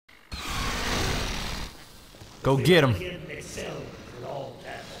Go get him.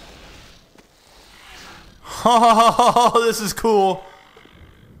 Oh, this is cool.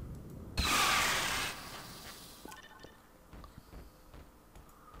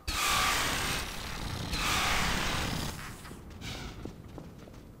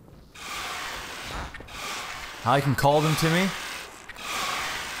 I can call them to me?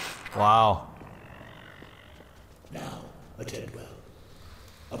 Wow. Now, attend well.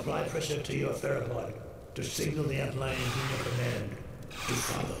 Apply pressure to your therapod to signal the outlying in your command to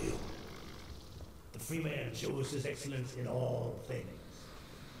follow you. The free man shows his excellence in all things.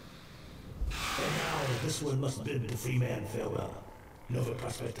 And now this one must bid the free man farewell. Nova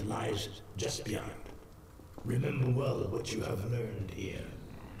Prospect lies just beyond. Remember well what you have learned here.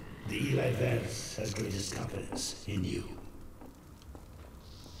 The Eli Vance has greatest confidence in you.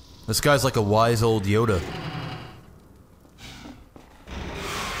 This guy's like a wise old Yoda.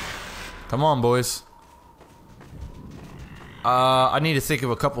 Come on, boys. I need to think of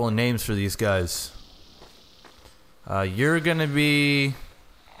a couple of names for these guys. You're gonna be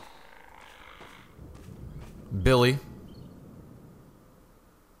Billy.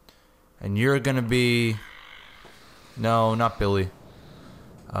 And you're gonna be... No, not Billy.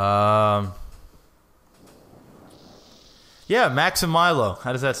 Yeah, Max and Milo.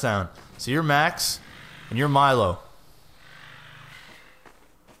 How does that sound? So you're Max, and you're Milo.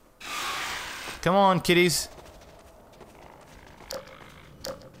 Come on, kitties.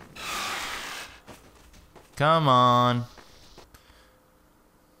 Come on.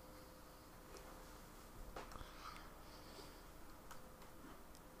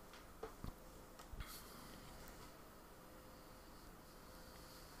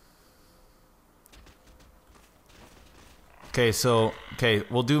 Okay, so,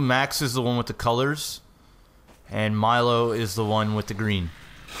 we'll do Max is the one with the colors, and Milo is the one with the green.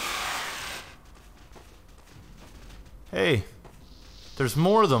 Hey, there's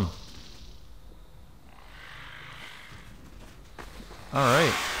more of them.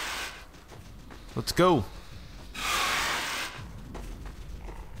 Alright. Let's go.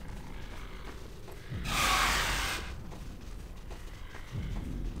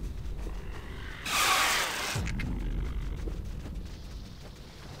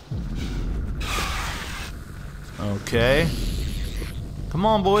 Okay. Come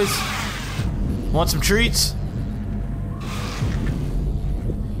on, boys. Want some treats?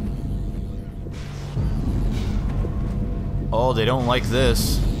 Oh, they don't like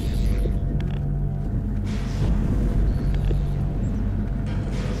this.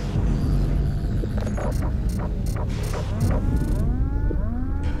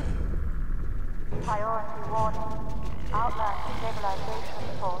 Priority warning. Outland stabilization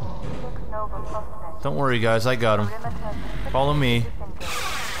force 6 Nova Prospect. Don't worry, guys. I got him. Follow me.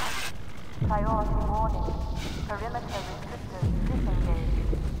 Priority warning. Perimeter restrictors disengaged.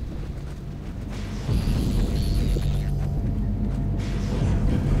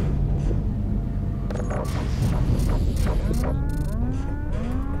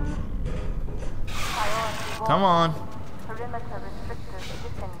 Come on. Perimeter restrictors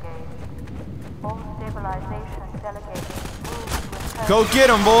disengaged. Home stabilization delegated. Go get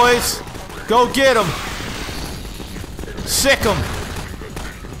him, boys. Go get him. Sick him.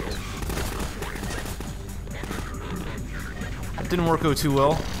 That didn't work out too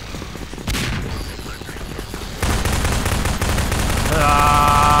well.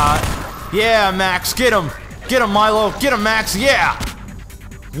 Yeah, Max, get him. Get him, Milo. Get him, Max. Yeah.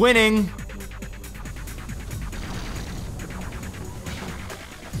 Winning.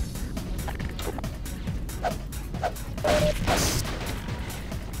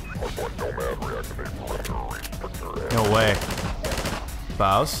 No way.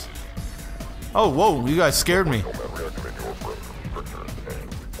 Bows? Oh, whoa, you guys scared me.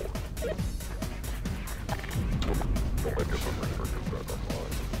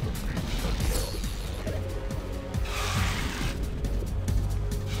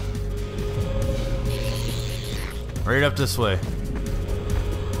 Right up this way.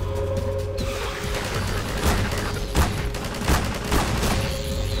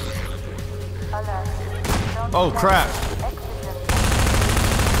 Oh crap!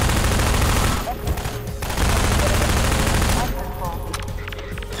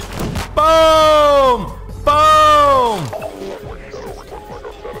 Boom! Boom!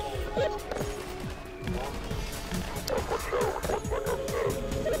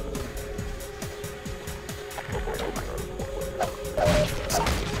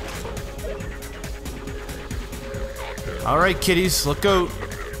 All right, kitties, look out!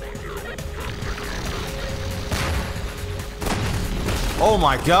 Oh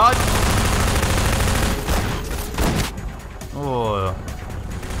my god! Oh.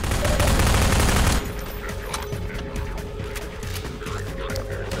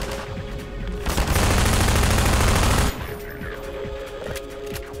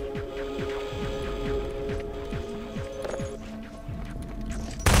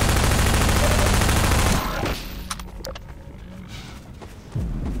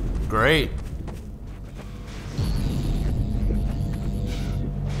 Great.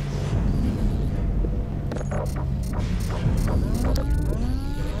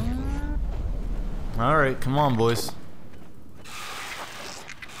 All right, come on, boys.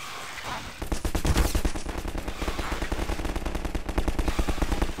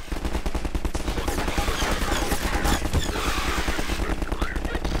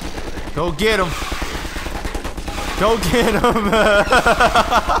 Go get him. Go get him.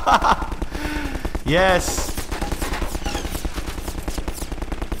 Yes.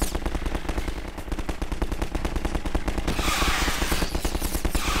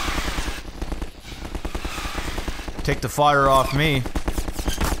 Take the fire off me.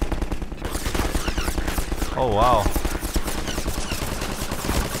 Oh, wow.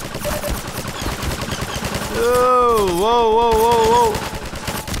 Whoa, whoa, whoa, whoa, whoa.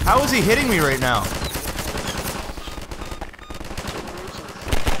 How is he hitting me right now?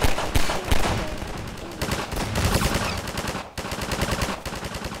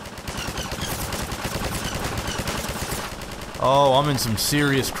 Oh, I'm in some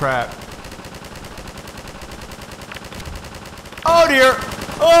serious crap. Oh dear!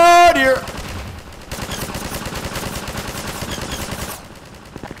 Oh dear!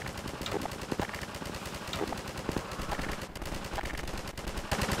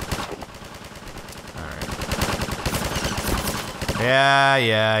 Alright.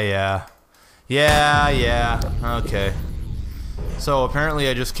 Yeah. Okay. So apparently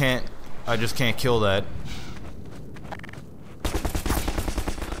I just can't kill that.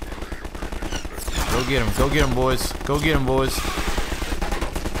 Go get him, boys. Go get him, boys.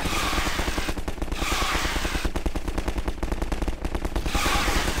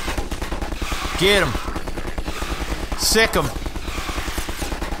 Get him. Sick him.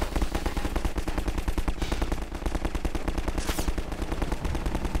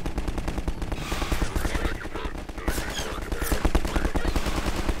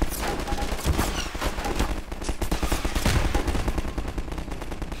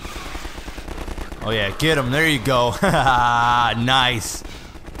 Oh yeah, get him. There you go. Nice.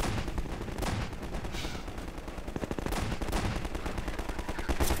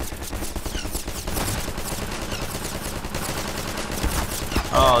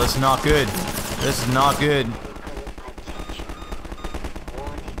 Oh, this is not good. This is not good.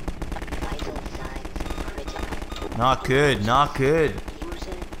 Not good. Not good.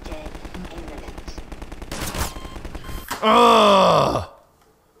 Ugh.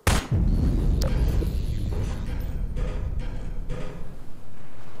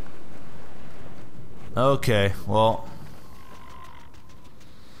 Okay, well.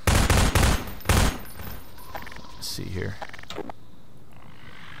 Let's see here.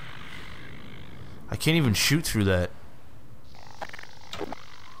 I can't even shoot through that.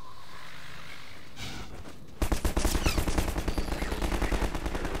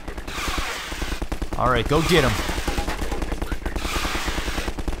 Alright, go get him.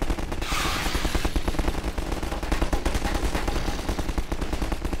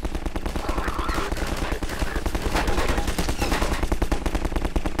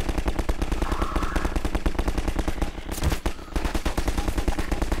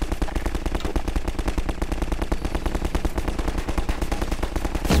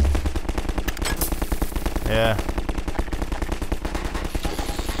 Yeah.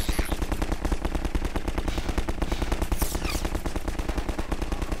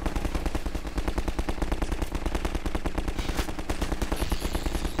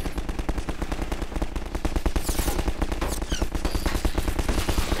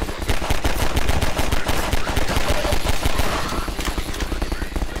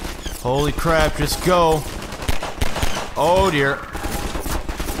 Holy crap, just go. Oh dear.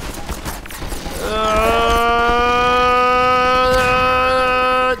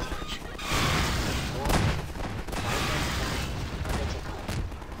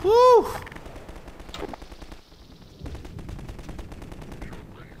 Woo!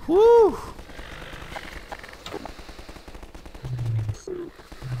 Woo!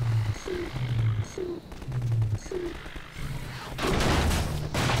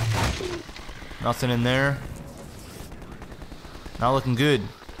 Nothing in there. Not looking good.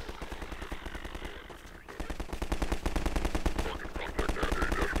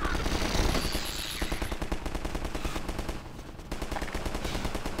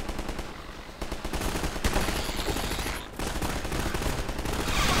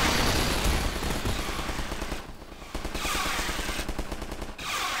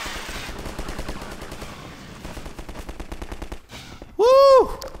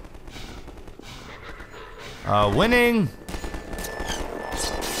 Winning.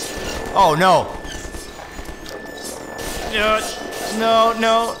 Oh, no. No,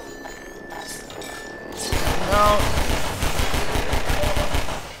 no. No.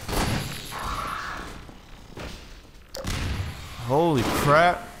 Holy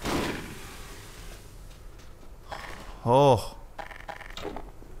crap. Oh.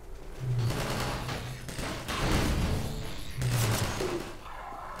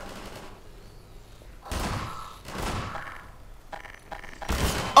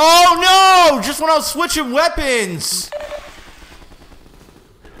 Oh no! Just when I was switching weapons!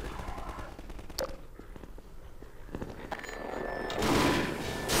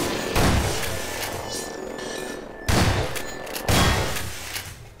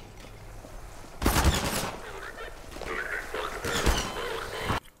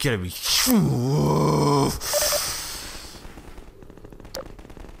 Gotta be.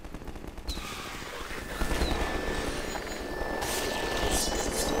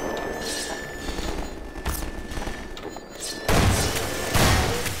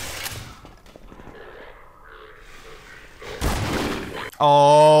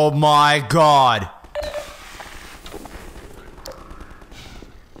 Oh my god.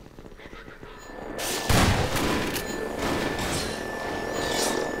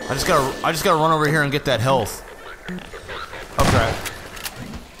 I just gotta run over here and get that health. Okay.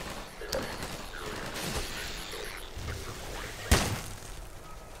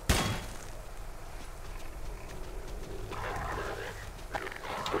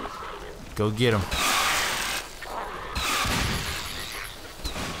 Go get him.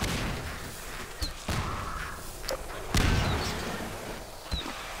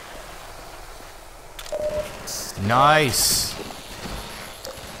 Nice.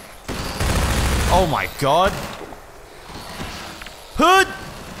 Oh my god. Hood!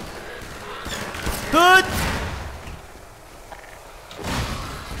 Hood!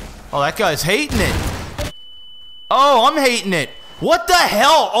 Oh, that guy's hating it. Oh, I'm hating it. What the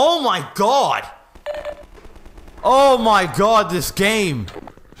hell? Oh my god. Oh my god, this game.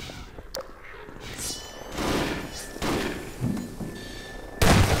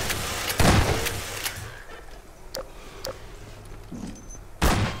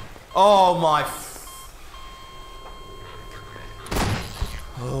 Oh my.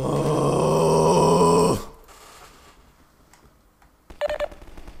 Oh.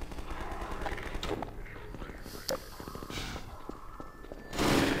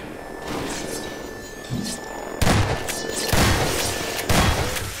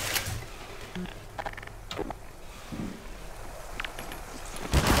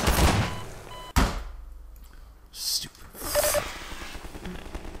 Stupid.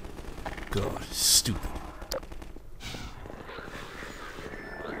 God, stupid.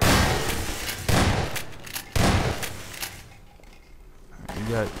 You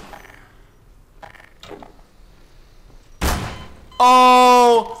got.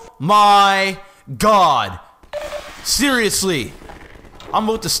 Oh my god! Seriously, I'm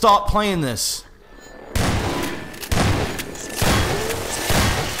about to stop playing this.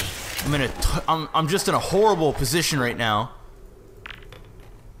 I'm just in a horrible position right now.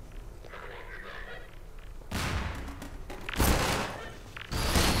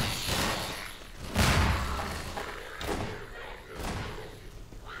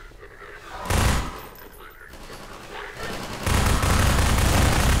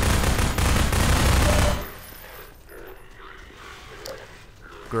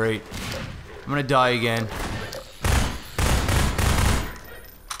 Great. I'm gonna die again.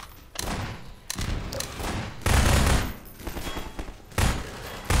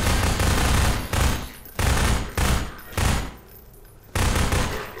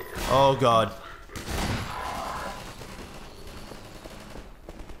 Oh god.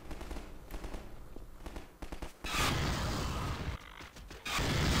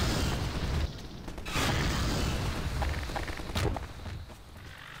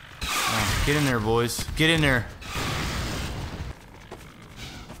 Get in there, boys. Get in there.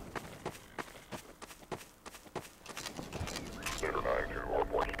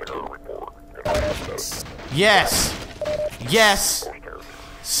 Yes. Yes.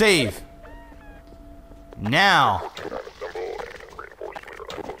 Save. Now.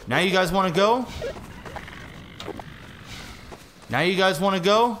 Now you guys want to go? Now you guys want to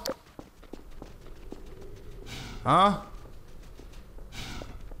go? Huh?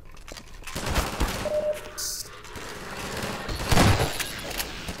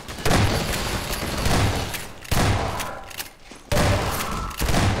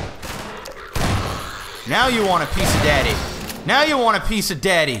 Now you want a piece of daddy. Now you want a piece of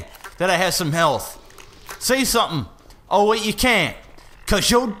daddy that I have some health. Say something. Oh, wait, you can't.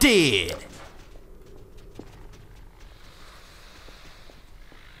 'Cause you're dead.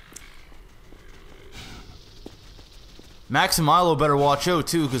 Max and Milo better watch out,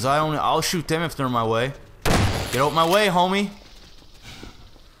 too, because I'll shoot them if they're in my way. Get out my way, homie.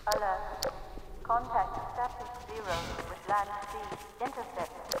 Alert. Contact status 0 with land speed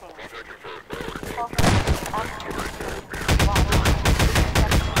intercept team.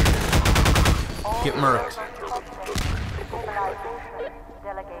 Get murked. Stabilization.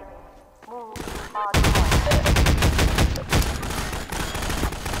 Delegate. Move to hard point.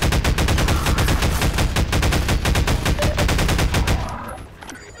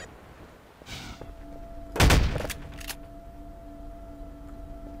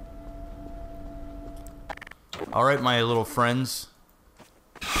 All right, my little friends.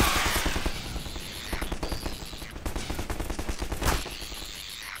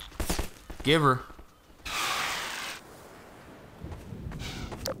 Give her.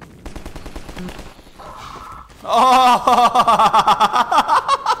 Oh!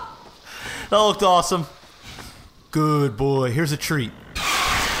 That looked awesome. Good boy. Here's a treat.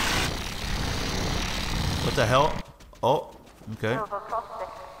 What the hell? Oh, okay. Silver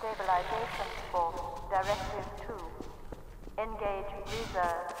Prospect Stabilization Force Directive 2. Engage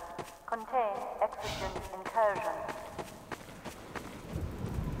reserve. Contain oxygen incursion.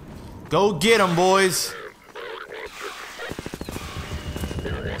 Go get 'em, boys.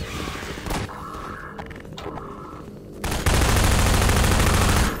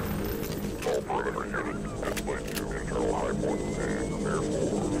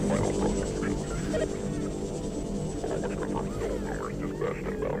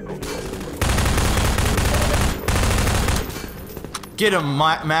 Get him,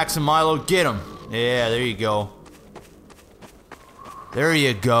 Max and Milo, get him. Yeah, there you go. There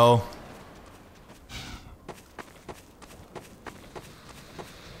you go.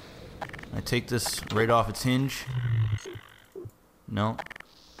 I take this right off its hinge. No.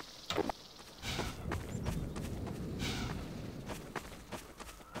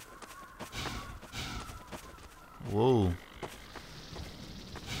 Whoa.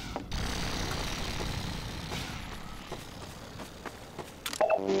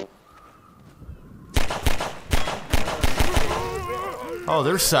 Oh,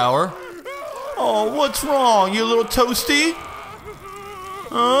 they're sour. Oh, what's wrong, you little toasty?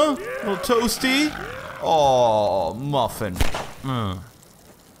 Huh? Little toasty? Oh, muffin.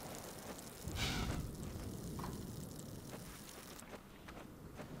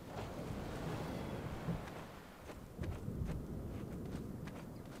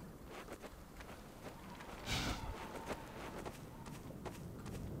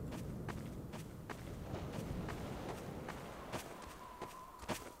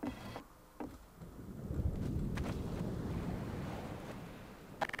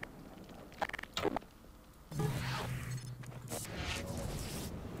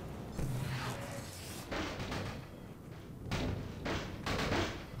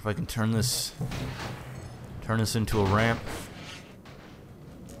 If I can turn this into a ramp.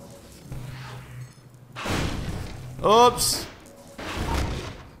 Oops.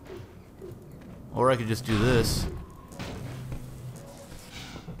 Or I could just do this.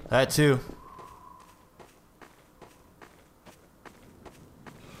 That too.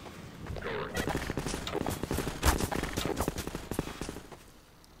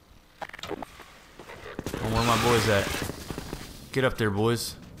 Oh, where are my boys at? Get up there,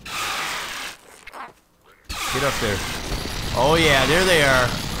 boys. Get up there. Oh yeah, there they are.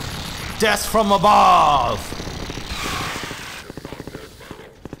 Death from above.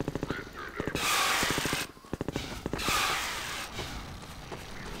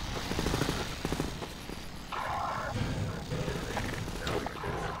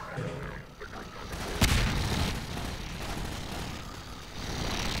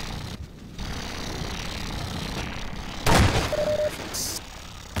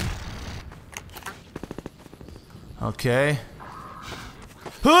 Okay.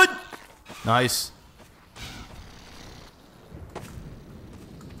 Hood! Nice.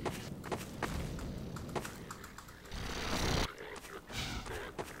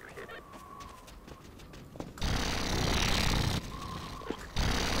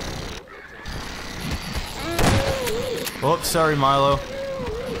 Oops, sorry, Milo.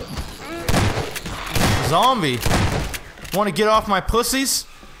 Zombie. Want to get off my pussies?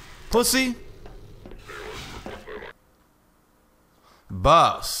 Pussy?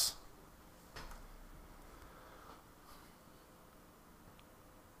 Boss.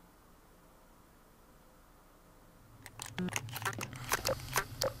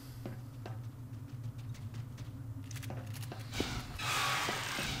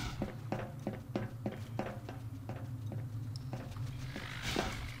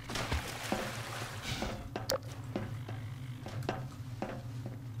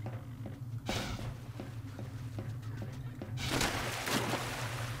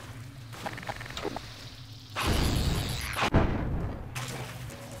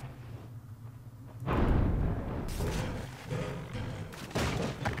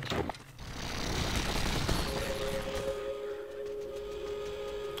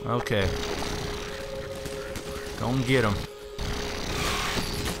 Okay. Go and get him.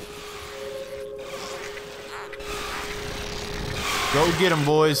 Go get him,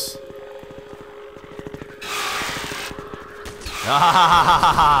 boys. Ah ha ha ha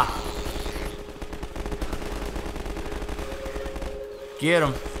ha ha. Get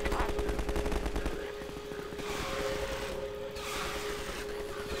him.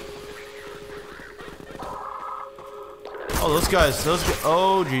 Oh, those guys,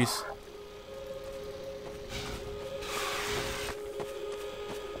 oh, jeez.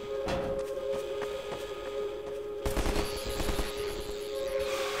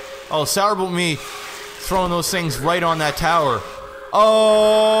 Oh, sour about me throwing those things right on that tower.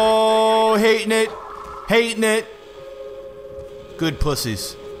 Oh, hating it. Hating it. Good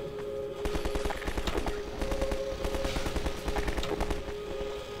pussies.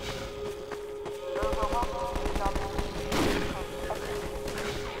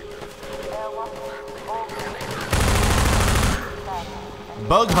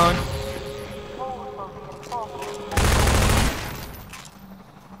 Bug hunt.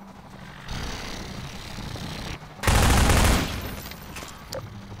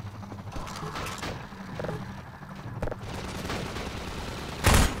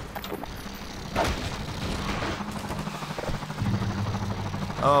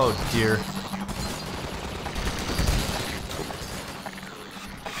 Oh dear.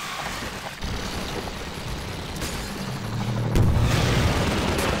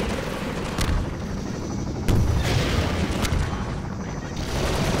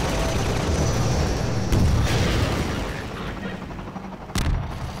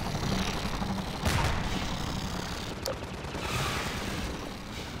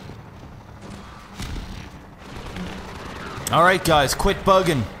 All right, guys, quit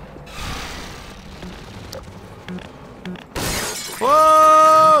bugging.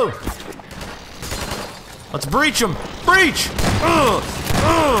 Whoa! Let's breach them. Breach! Oh!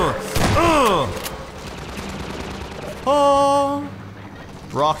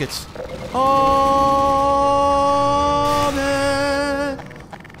 Rockets. Oh, man!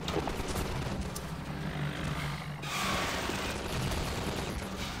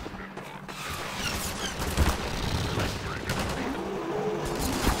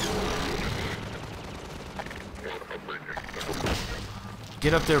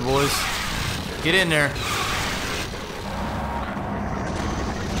 Get up there, boys. Get in there.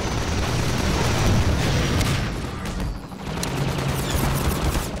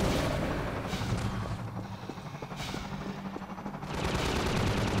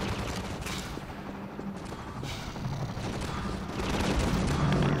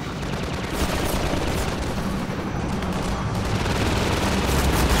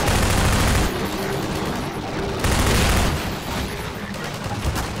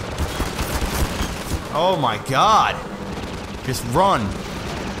 Oh my god. Just run.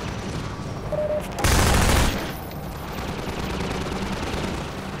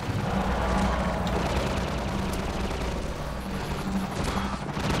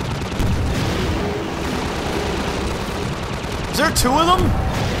 Is there two of them?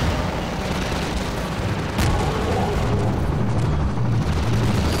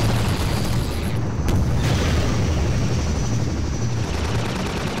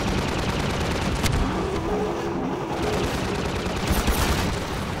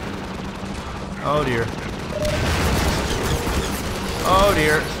 Oh dear. Oh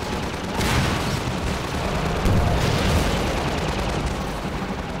dear.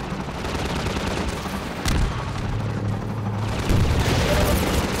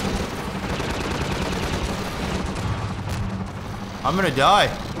 I'm gonna die.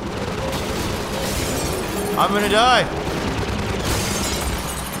 I'm gonna die.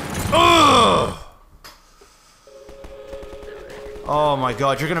 Ugh! Oh my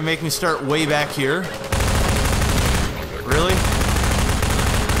god, you're gonna make me start way back here? Really?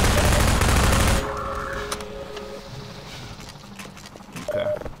 Okay.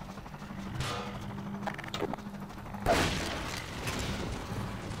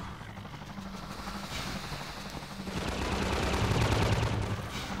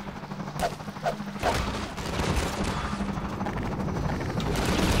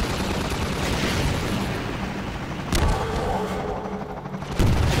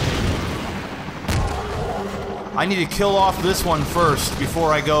 I need to kill off this one first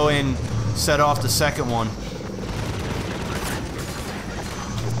before I go and set off the second one.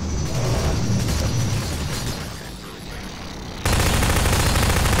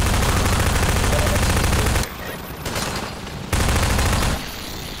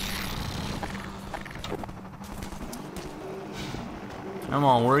 Come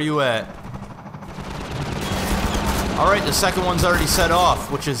on, where are you at? Alright, the second one's already set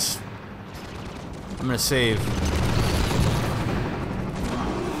off, which is... I'm gonna save.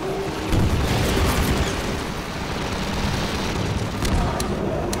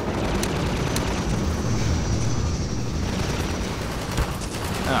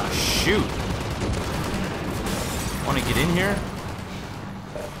 Ah, shoot. Wanna get in here?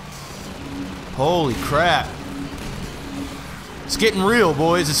 Holy crap. It's getting real,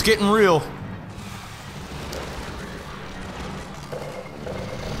 boys. It's getting real.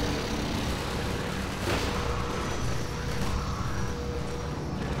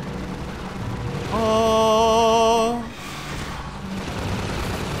 Oh.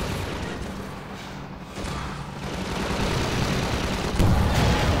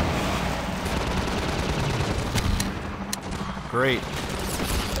 Great.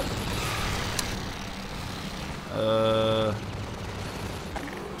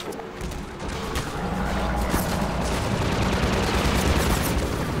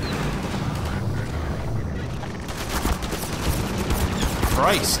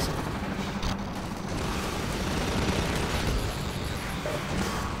 Christ.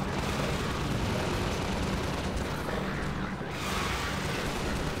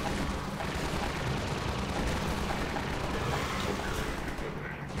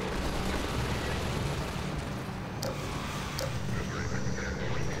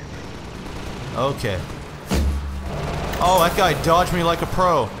 Okay. Oh, that guy dodged me like a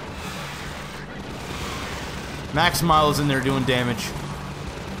pro. Maximile is in there doing damage.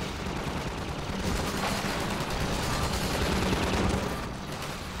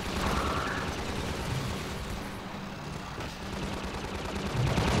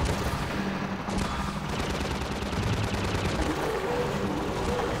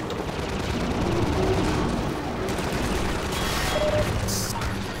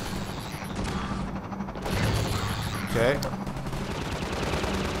 Okay.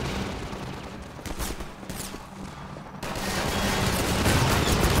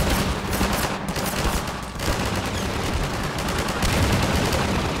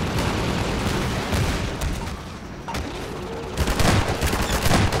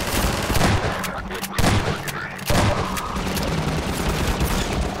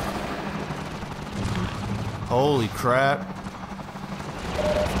 Holy crap.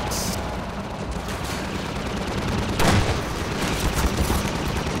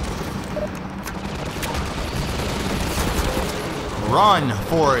 Run,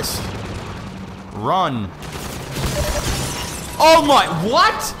 Forrest. Run. Oh my,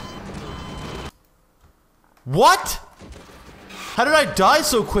 what? What? How did I die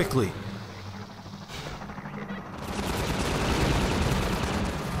so quickly?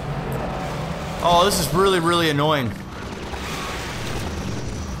 Oh, this is really, really annoying.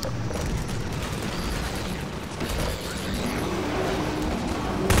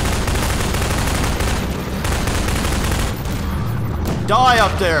 Die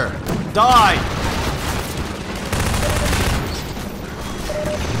up there! Die!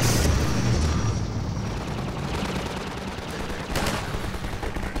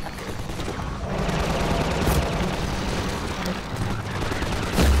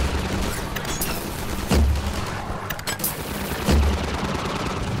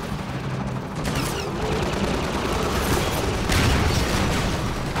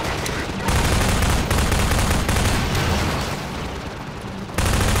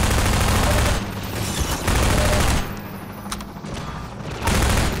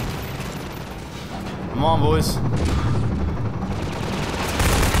 Come on, boys.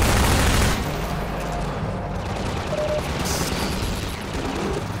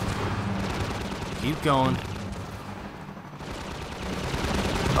 Keep going.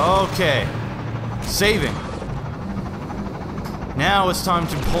 Okay. Saving. Now it's time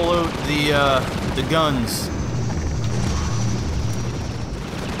to pull out the guns.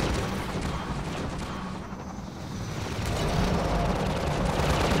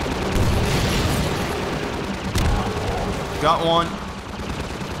 Got one.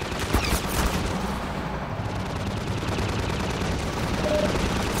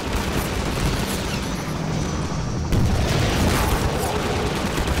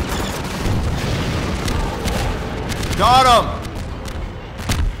 Got him.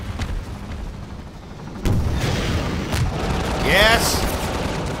 Yes.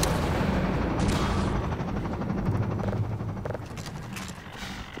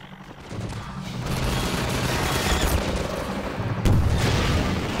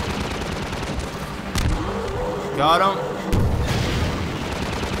 Got him.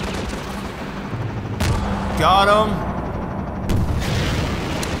 Got him.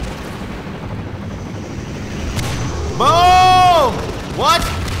 Boom! What?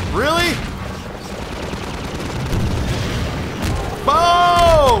 Really?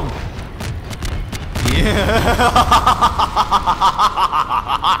 Boom! Yeah!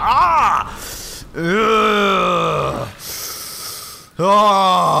 Ugh.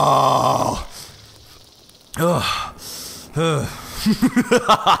 Oh! Ugh. Ugh.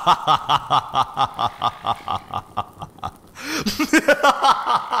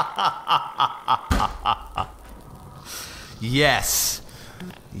 Yes.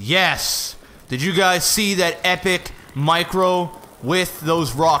 Yes. Did you guys see that epic micro with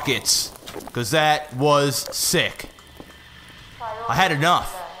those rockets? Because that was sick. I had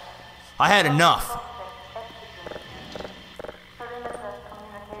enough. I had enough. Perimeter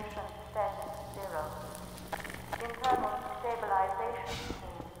communication status 0. Internal stabilization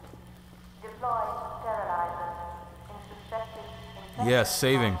team. Deploy sterilizers in suspected infection. Yes,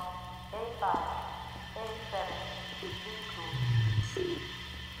 saving. A5, A7, B2.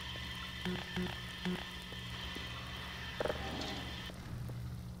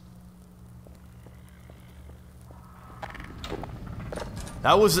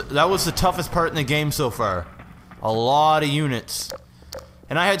 That was the toughest part in the game so far. A lot of units.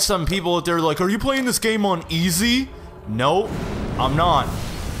 And I had some people out there like, are you playing this game on easy? No, I'm not.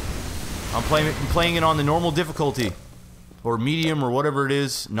 I'm playing it on the normal difficulty. Or medium or whatever it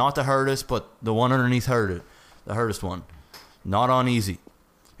is. Not the hardest, but the one underneath the hardest one. Not on easy.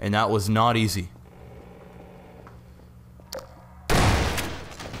 And that was not easy.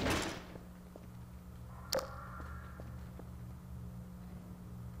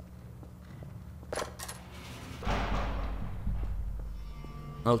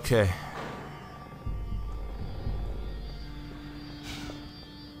 Okay.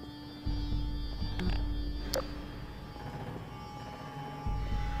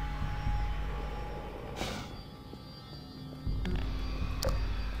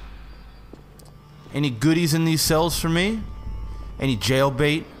 Any goodies in these cells for me? Any jail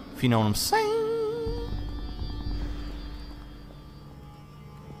bait, if you know what I'm saying?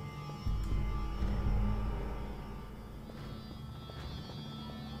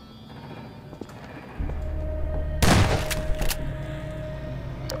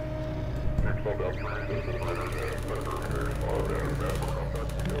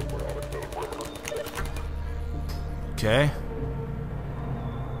 Okay.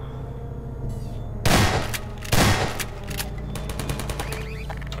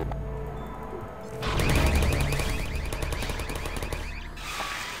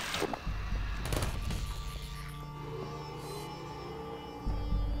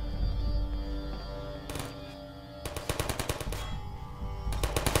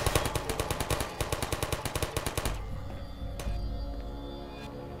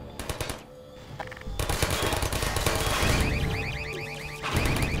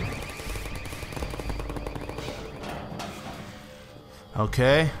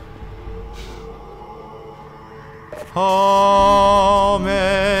 Okay. Amen.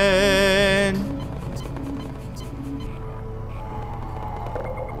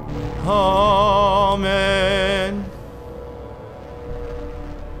 Amen.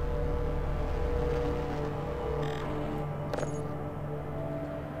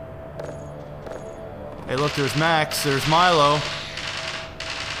 Hey, look, there's Max. There's Milo.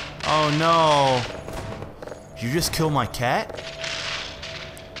 Oh, no. Did you just kill my cat?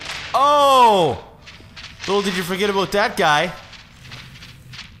 Oh! Little did you forget about that guy.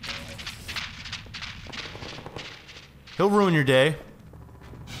 He'll ruin your day.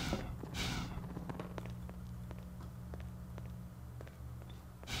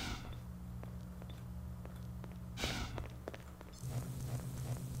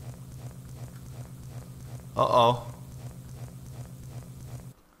 Uh-oh.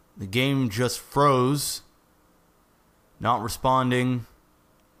 The game just froze. Not responding.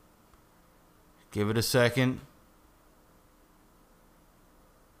 Give it a second.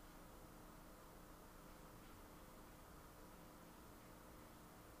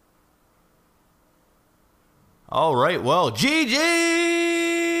 All right, well, GG!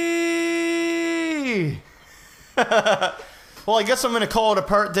 Well, I guess I'm going to call it a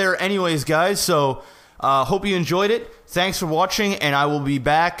part there anyways, guys. So, hope you enjoyed it. Thanks for watching, and I will be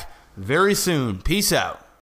back very soon. Peace out.